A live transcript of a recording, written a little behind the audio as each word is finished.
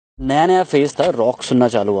नया नया फेज था, रॉक सुनना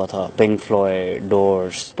चालू हुआ था, पिंक फ्लॉयड,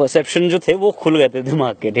 डोर्स। परसेप्शन जो थे वो खुल गए थे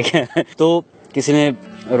दिमाग के, ठीक है। तो किसी ने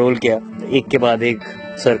रोल किया, एक के बाद एक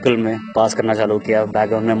सर्कल में पास करना चालू किया।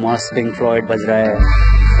 बैकग्राउंड में मस्त पिंक फ्लॉयड बज रहा है,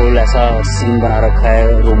 फुल ऐसा सीन बना रखा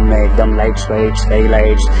है रूम में, एकदम lights whites, fairy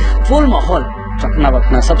lights, full माहौल चकना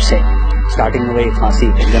बकना सबसे। स्टार्टिंग में वही खांसी,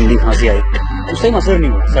 गंदी खांसी आई, उस टाइम असर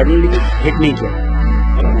नहीं हुआ, सडनली हिट नहीं किया।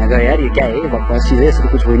 मैं कहा यार ये क्या है, बकवास चीज़ है, इसको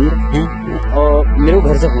कुछ हो नहीं रहा। और मेरे को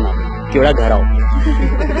घर से फोन आ कि बड़ा घर आओ।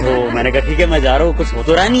 तो मैंने कहा ठीक है मैं जा रहा हूँ, कुछ हो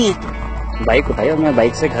तो रहा नहीं है। बाइक उठाई और मैं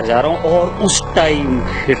बाइक से घर जा रहा हूँ, और उस टाइम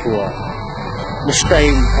हिट हुआ, उस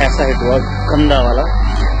टाइम ऐसा हिट हुआ गंदा वाला,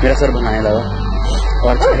 मेरा सर बनाने लगा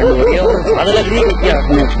और ठंड हो रही है और ज़्यादा लग रही है क्योंकि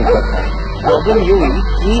आपने प्रॉब्लम ये हुई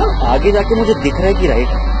कि आगे जाके मुझे दिख रहा है कि राइट,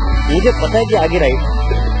 मुझे पता है कि आगे राइट,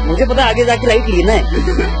 मुझे पता है आगे जाके राइट लेना है,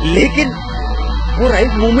 लेकिन वो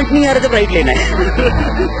राइट मूवमेंट नहीं आ रहा जब राइट लेना है।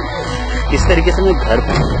 इस तरीके से मैं घर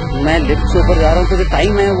पर, मैं लिफ्ट से ऊपर जा रहा हूँ तो जो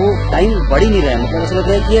टाइम है वो टाइम बढ़ ही नहीं रहा है। मतलब ऐसा लग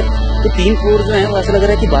रहा है कि यार तो 3 फ्लोर जो है वो ऐसा लग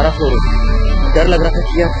रहा है कि 12 फ्लोर है। डर लग रहा था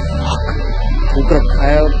कि यार थूक रखा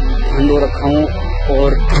है, ठंड हो रखा हूँ।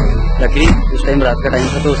 और लकड़ी उस टाइम रात का टाइम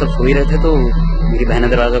था तो सब सो ही रहे थे, तो मेरी बहन ने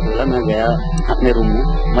दरवाजा खोला, मैं गया अपने रूम में,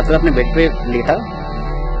 मतलब अपने बेड पे लेटा,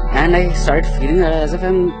 and I start feeling as if I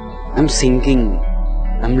am sinking,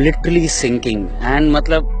 I am literally sinking. And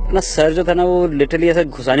मतलब अपना सर जो था ना वो लिटरली ऐसा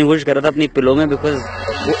घुसाने की कोशिश कर रहा था अपनी पिलो में, बिकॉज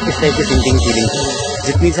वो इस टाइप की सिंकिंग फीलिंग थी।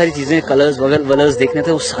 जितनी सारी चीजें, कलर्स वगैरह देखने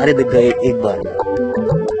थे वो सारे दिख गए एक बार।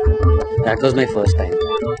 That was my first time.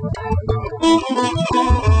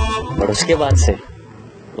 But उसके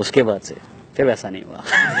बाद से फिर वैसा नहीं हुआ।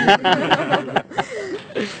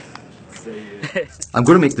 I'm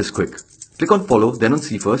going to make this quick. Click on follow, then on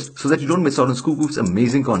see first, so that you don't miss out on Scoop Group's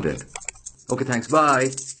amazing content. Okay, thanks. Bye.